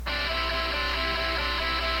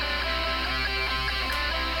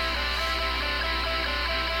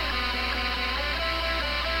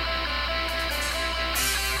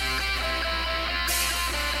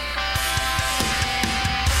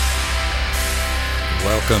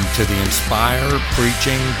Welcome to the Inspire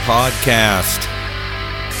Preaching Podcast.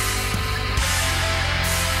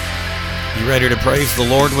 You ready to praise the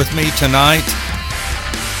Lord with me tonight?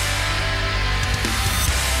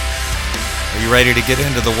 Are you ready to get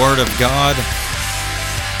into the Word of God?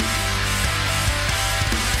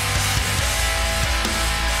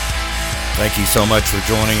 Thank you so much for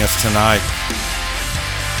joining us tonight.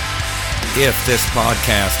 If this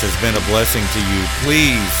podcast has been a blessing to you,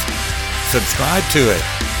 please subscribe to it.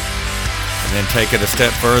 And then take it a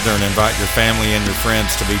step further and invite your family and your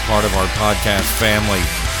friends to be part of our podcast family.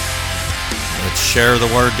 Let's share the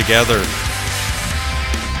Word together.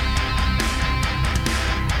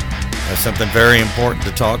 That's something very important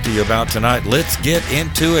to talk to you about tonight. Let's get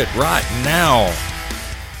into it right now.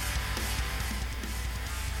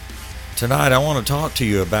 Tonight I want to talk to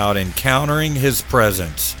you about encountering His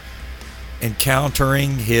presence.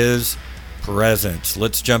 Encountering His presence.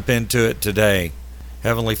 Let's jump into it today.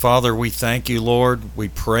 Heavenly Father, we thank you, Lord. We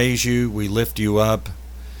praise you. We lift you up.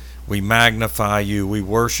 We magnify you. We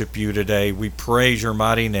worship you today. We praise your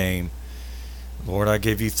mighty name. Lord, I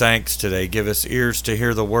give you thanks today. Give us ears to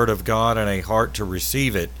hear the word of God and a heart to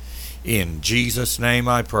receive it. In Jesus' name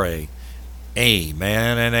I pray.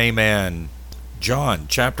 Amen and amen. John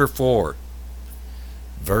chapter 4,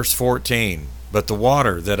 verse 14. But the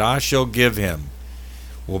water that I shall give him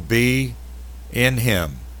will be in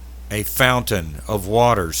him a fountain of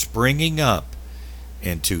water springing up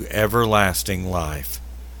into everlasting life.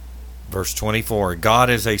 Verse 24. God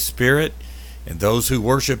is a spirit, and those who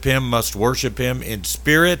worship him must worship him in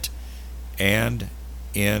spirit and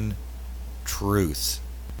in truth.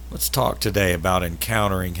 Let's talk today about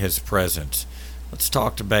encountering his presence. Let's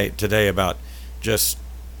talk today about just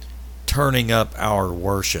turning up our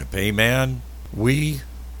worship. Amen. We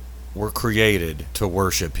were created to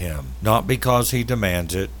worship him, not because he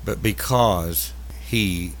demands it, but because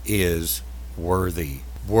he is worthy.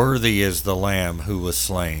 Worthy is the Lamb who was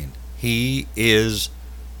slain. He is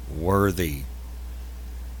worthy.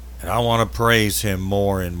 And I want to praise him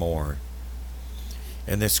more and more.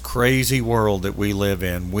 In this crazy world that we live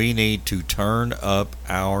in, we need to turn up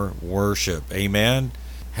our worship. Amen?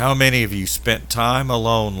 How many of you spent time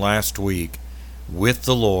alone last week with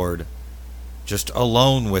the Lord, just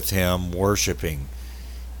alone with him, worshiping?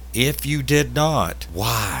 If you did not,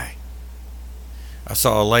 why? I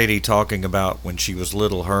saw a lady talking about when she was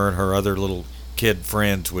little, her and her other little kid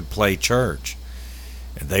friends would play church.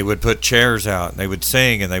 And they would put chairs out, and they would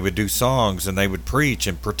sing, and they would do songs, and they would preach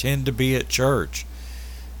and pretend to be at church.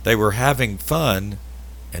 They were having fun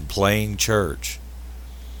and playing church.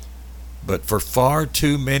 But for far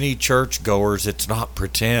too many churchgoers, it's not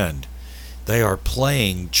pretend. They are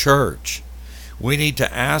playing church. We need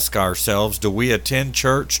to ask ourselves, do we attend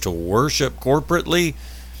church to worship corporately?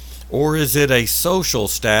 Or is it a social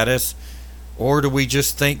status? Or do we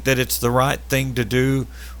just think that it's the right thing to do?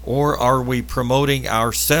 Or are we promoting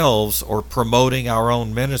ourselves or promoting our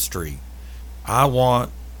own ministry? I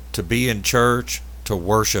want to be in church to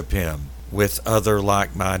worship him with other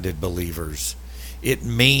like-minded believers. It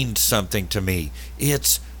means something to me.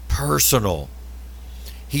 It's personal.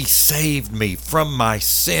 He saved me from my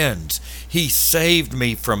sins. He saved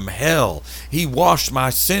me from hell. He washed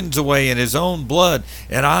my sins away in his own blood,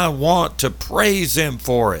 and I want to praise him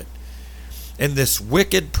for it. In this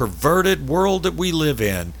wicked, perverted world that we live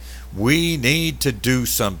in, we need to do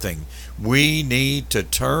something. We need to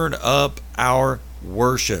turn up our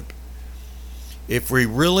worship. If we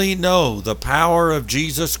really know the power of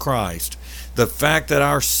Jesus Christ, the fact that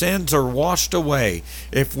our sins are washed away,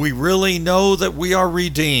 if we really know that we are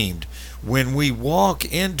redeemed, when we walk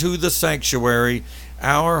into the sanctuary,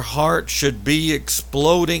 our heart should be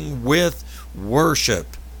exploding with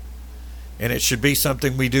worship. And it should be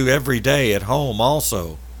something we do every day at home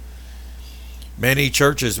also. Many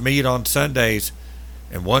churches meet on Sundays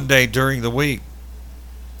and one day during the week,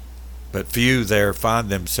 but few there find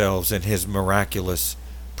themselves in his miraculous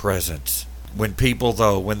presence. When people,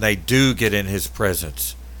 though, when they do get in his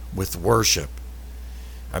presence with worship,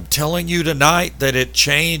 I'm telling you tonight that it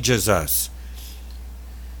changes us.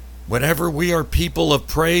 Whenever we are people of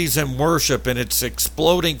praise and worship and it's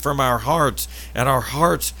exploding from our hearts, and our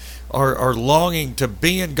hearts are longing to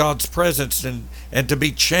be in God's presence and to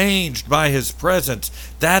be changed by his presence,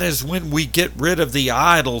 that is when we get rid of the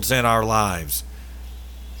idols in our lives.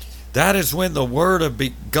 That is when the Word of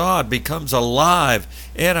God becomes alive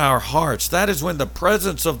in our hearts. That is when the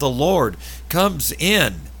presence of the Lord comes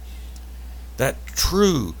in. That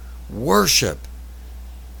true worship,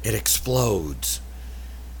 it explodes.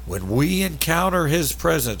 When we encounter his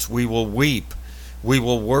presence, we will weep, we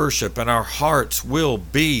will worship, and our hearts will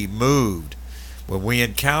be moved. When we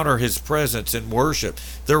encounter his presence in worship,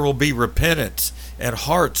 there will be repentance and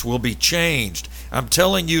hearts will be changed. I'm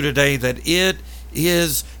telling you today that it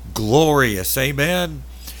is glorious. Amen.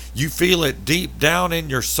 You feel it deep down in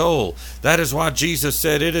your soul. That is why Jesus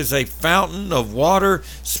said it is a fountain of water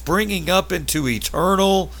springing up into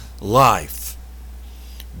eternal life.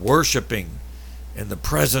 Worshiping in the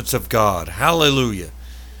presence of God. Hallelujah.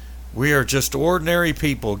 We are just ordinary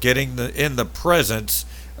people getting in the presence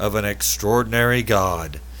of an extraordinary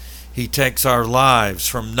God. He takes our lives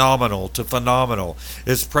from nominal to phenomenal.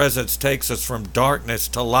 His presence takes us from darkness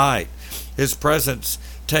to light. His presence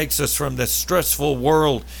takes us from this stressful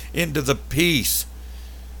world into the peace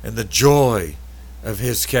and the joy of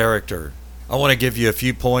his character. I want to give you a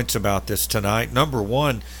few points about this tonight. Number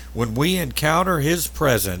one, when we encounter his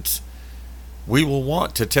presence, we will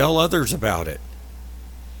want to tell others about it.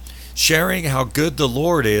 Sharing how good the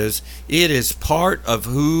Lord is, it is part of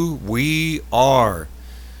who we are.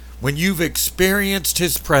 When you've experienced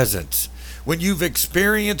his presence, when you've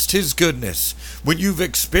experienced his goodness, when you've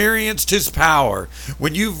experienced his power,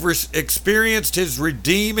 when you've experienced his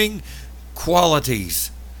redeeming qualities,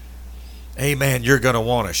 amen, you're going to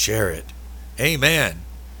want to share it. Amen.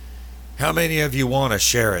 How many of you want to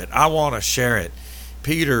share it? I want to share it.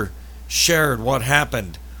 Peter shared what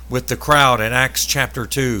happened with the crowd in Acts chapter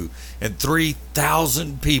 2, and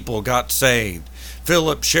 3,000 people got saved.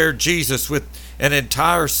 Philip shared Jesus with an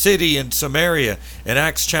entire city in Samaria in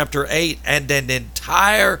Acts chapter 8, and an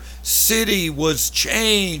entire city was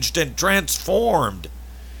changed and transformed.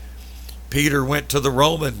 Peter went to the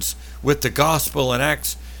Romans with the gospel in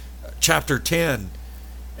Acts chapter 10,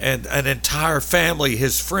 and an entire family,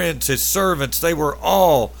 his friends, his servants, they were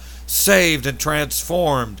all saved and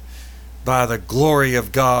transformed by the glory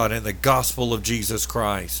of God and the gospel of Jesus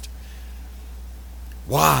Christ.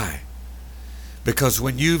 Why? Because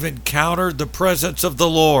when you've encountered the presence of the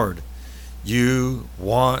Lord, you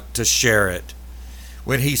want to share it.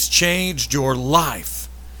 When he's changed your life,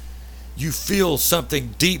 you feel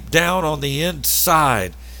something deep down on the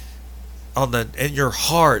inside, in your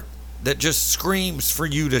heart, that just screams for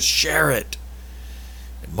you to share it.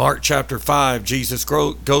 In Mark chapter 5, Jesus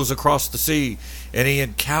goes across the sea and he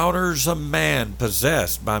encounters a man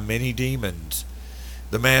possessed by many demons.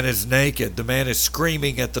 The man is naked. The man is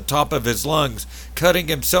screaming at the top of his lungs, cutting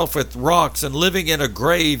himself with rocks and living in a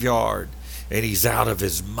graveyard. And he's out of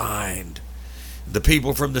his mind. The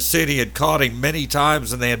people from the city had caught him many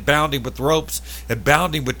times, and they had bound him with ropes and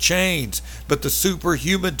bound him with chains. But the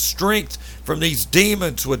superhuman strength from these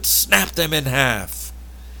demons would snap them in half.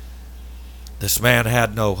 This man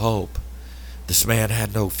had no hope. This man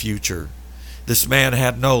had no future. This man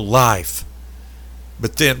had no life.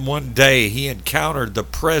 But then one day he encountered the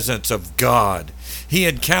presence of God. He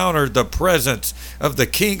encountered the presence of the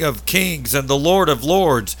King of Kings and the Lord of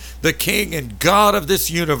Lords, the King and God of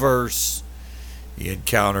this universe. He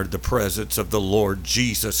encountered the presence of the Lord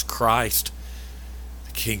Jesus Christ,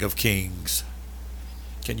 the King of Kings.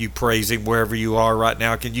 Can you praise him wherever you are right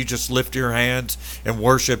now? Can you just lift your hands and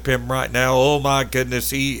worship him right now? Oh my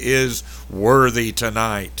goodness, he is worthy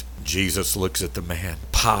tonight. Jesus looks at the man,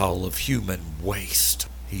 pile of human waste.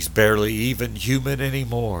 He's barely even human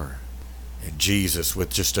anymore. And Jesus,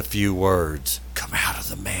 with just a few words, "Come out of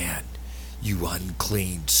the man, you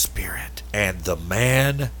unclean spirit." And the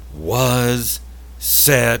man was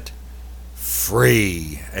set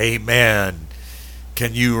free. Amen.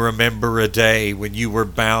 Can you remember a day when you were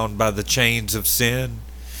bound by the chains of sin?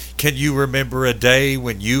 Can you remember a day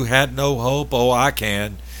when you had no hope? Oh, I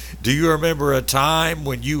can. Do you remember a time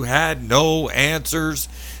when you had no answers?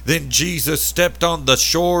 Then Jesus stepped on the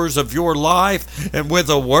shores of your life, and with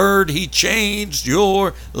a word, he changed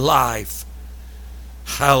your life.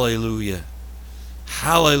 Hallelujah.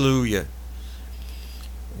 Hallelujah.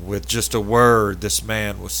 With just a word, this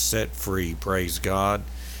man was set free. Praise God.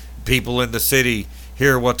 People in the city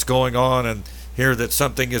hear what's going on and hear that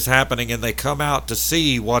something is happening, and they come out to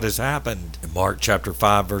see what has happened. In Mark chapter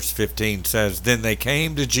 5 verse 15 says, "Then they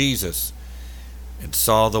came to Jesus and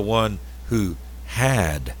saw the one who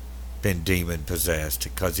had been demon possessed,"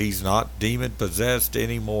 because he's not demon possessed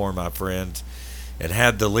anymore, my friends, and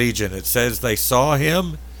had the legion. It says they saw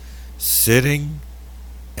him sitting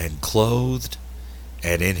and clothed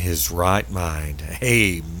and in his right mind.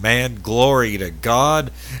 Amen. Glory to God.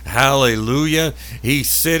 Hallelujah. He's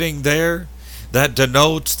sitting there. That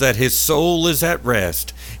denotes that his soul is at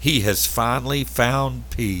rest. He has finally found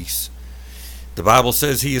peace. The Bible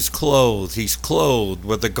says he is clothed. He's clothed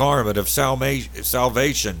with the garment of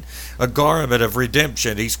salvation, a garment of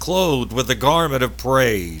redemption. He's clothed with the garment of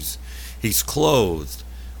praise. He's clothed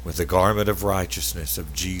with the garment of righteousness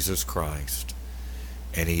of Jesus Christ.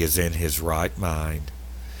 and he is in his right mind.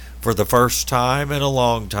 For the first time in a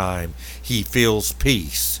long time, he feels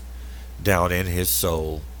peace down in his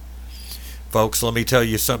soul. Folks, let me tell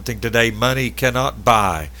you something today. Money cannot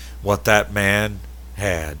buy what that man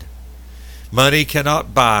had. Money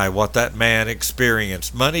cannot buy what that man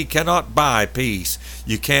experienced. Money cannot buy peace.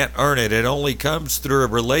 You can't earn it. It only comes through a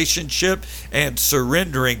relationship and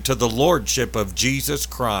surrendering to the lordship of Jesus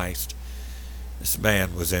Christ. This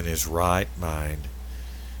man was in his right mind.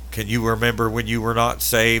 Can you remember when you were not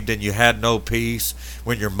saved and you had no peace,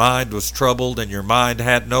 when your mind was troubled and your mind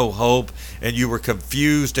had no hope and you were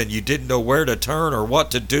confused and you didn't know where to turn or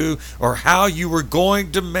what to do or how you were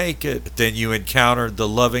going to make it? But then you encountered the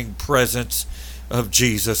loving presence of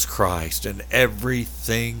Jesus Christ and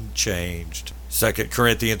everything changed. 2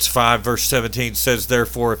 Corinthians 5 verse 17 says,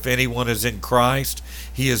 "Therefore, if anyone is in Christ,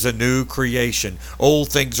 he is a new creation. Old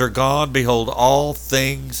things are gone. Behold, all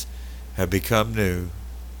things have become new."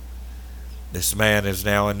 This man is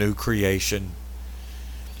now a new creation.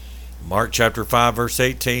 Mark chapter 5 verse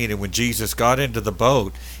 18, "And when Jesus got into the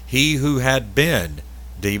boat, he who had been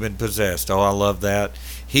demon possessed," oh, I love that.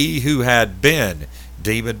 He who had been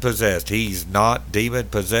demon possessed, he's not demon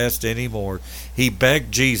possessed anymore. He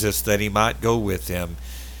begged Jesus that he might go with him.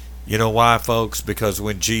 You know why, folks? Because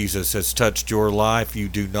when Jesus has touched your life, you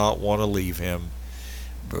do not want to leave him.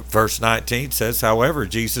 But verse 19 says, "However,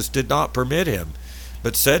 Jesus did not permit him,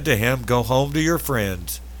 but said to him, Go home to your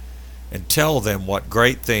friends and tell them what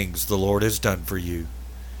great things the Lord has done for you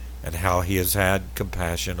and how he has had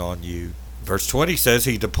compassion on you." Verse 20 says,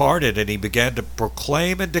 "He departed and he began to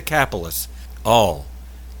proclaim in Decapolis all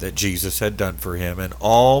that Jesus had done for him, and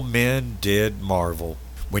all men did marvel."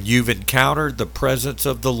 When you've encountered the presence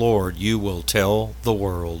of the Lord, you will tell the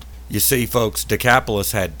world. You see, folks,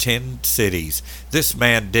 Decapolis had 10 cities. This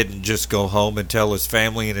man didn't just go home and tell his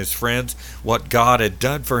family and his friends what God had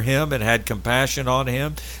done for him and had compassion on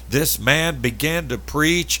him. This man began to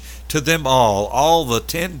preach to them all the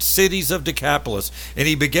 10 cities of Decapolis, and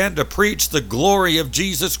he began to preach the glory of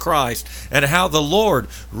Jesus Christ and how the Lord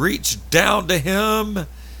reached down to him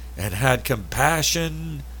and had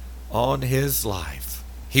compassion on his life.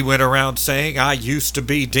 He went around saying, "I used to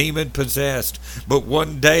be demon-possessed, but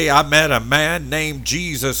one day I met a man named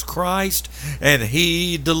Jesus Christ, and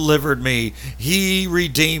he delivered me. He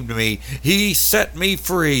redeemed me. He set me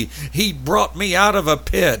free. He brought me out of a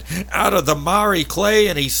pit, out of the miry clay,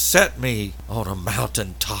 and he set me on a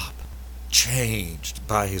mountaintop, changed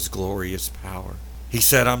by his glorious power." He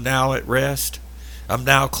said, "I'm now at rest. I'm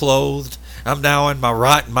now clothed. I'm now in my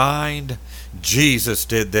right mind. Jesus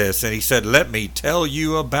did this." And he said, "Let me tell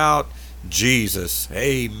you about Jesus."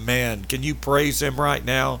 Amen. Can you praise him right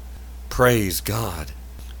now? Praise God.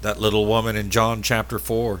 That little woman in John chapter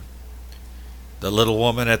 4, the little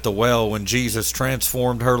woman at the well, when Jesus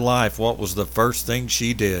transformed her life, what was the first thing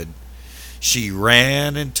she did? She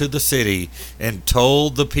ran into the city and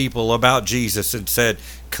told the people about Jesus and said,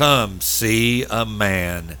 "Come see a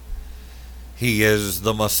man. He is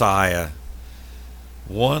the Messiah."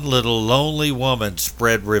 One little lonely woman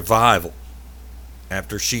spread revival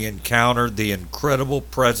after she encountered the incredible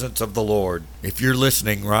presence of the Lord. If you're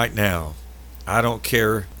listening right now, I don't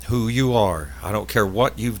care who you are. I don't care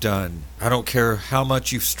what you've done. I don't care how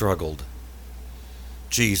much you've struggled.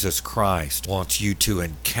 Jesus Christ wants you to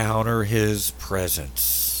encounter his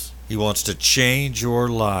presence. He wants to change your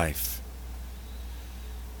life.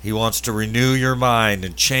 He wants to renew your mind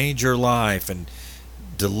and change your life and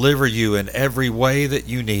deliver you in every way that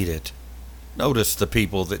you need it. Notice the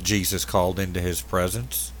people that Jesus called into his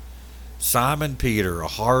presence. Simon Peter, a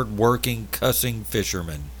hard-working, cussing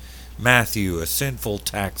fisherman. Matthew, a sinful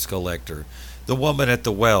tax collector. The woman at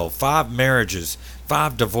the well, 5 marriages,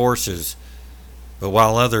 5 divorces. But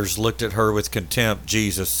while others looked at her with contempt,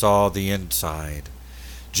 Jesus saw the inside.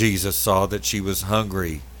 Jesus saw that she was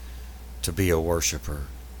hungry to be a worshiper.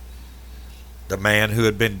 The man who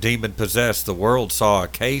had been demon-possessed, the world saw a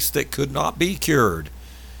case that could not be cured.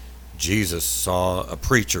 Jesus saw a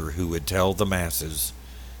preacher who would tell the masses.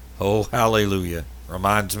 Oh, hallelujah.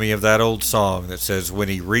 Reminds me of that old song that says, "When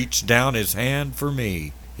he reached down his hand for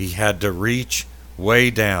me, he had to reach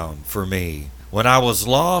way down for me. When I was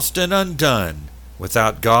lost and undone,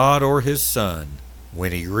 without God or his Son,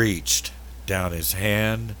 when he reached down his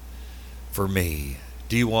hand for me."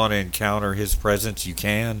 Do you want to encounter his presence? You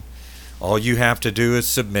can. All you have to do is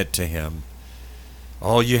submit to him.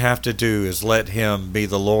 All you have to do is let him be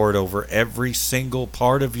the Lord over every single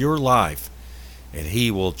part of your life, and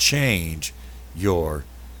he will change your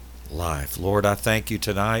life. Lord, I thank you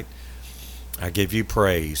tonight. I give you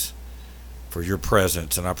praise for your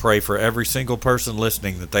presence. And I pray for every single person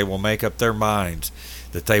listening that they will make up their minds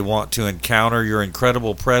that they want to encounter your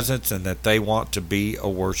incredible presence and that they want to be a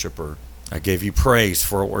worshiper. I give you praise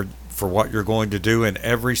for what you're going to do in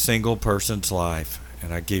every single person's life.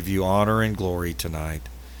 And I give you honor and glory tonight.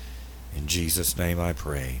 In Jesus' name I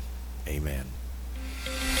pray. Amen.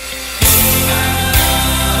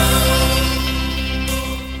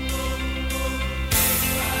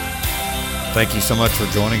 Thank you so much for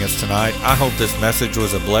joining us tonight. I hope this message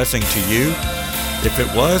was a blessing to you. If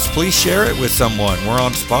it was, please share it with someone. We're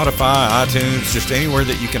on Spotify, iTunes, just anywhere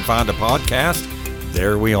that you can find a podcast.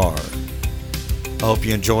 There we are. I hope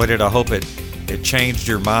you enjoyed it. I hope it changed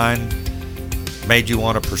your mind, made you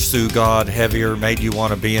want to pursue God heavier, made you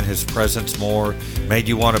want to be in His presence more, made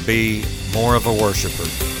you want to be more of a worshiper.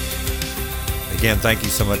 Again, thank you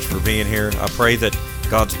so much for being here. I pray that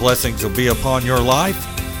God's blessings will be upon your life.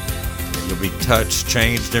 You'll be touched,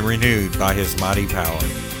 changed, and renewed by His mighty power.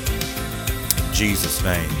 In Jesus'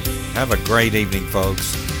 name. Have a great evening,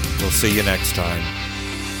 folks. We'll see you next time.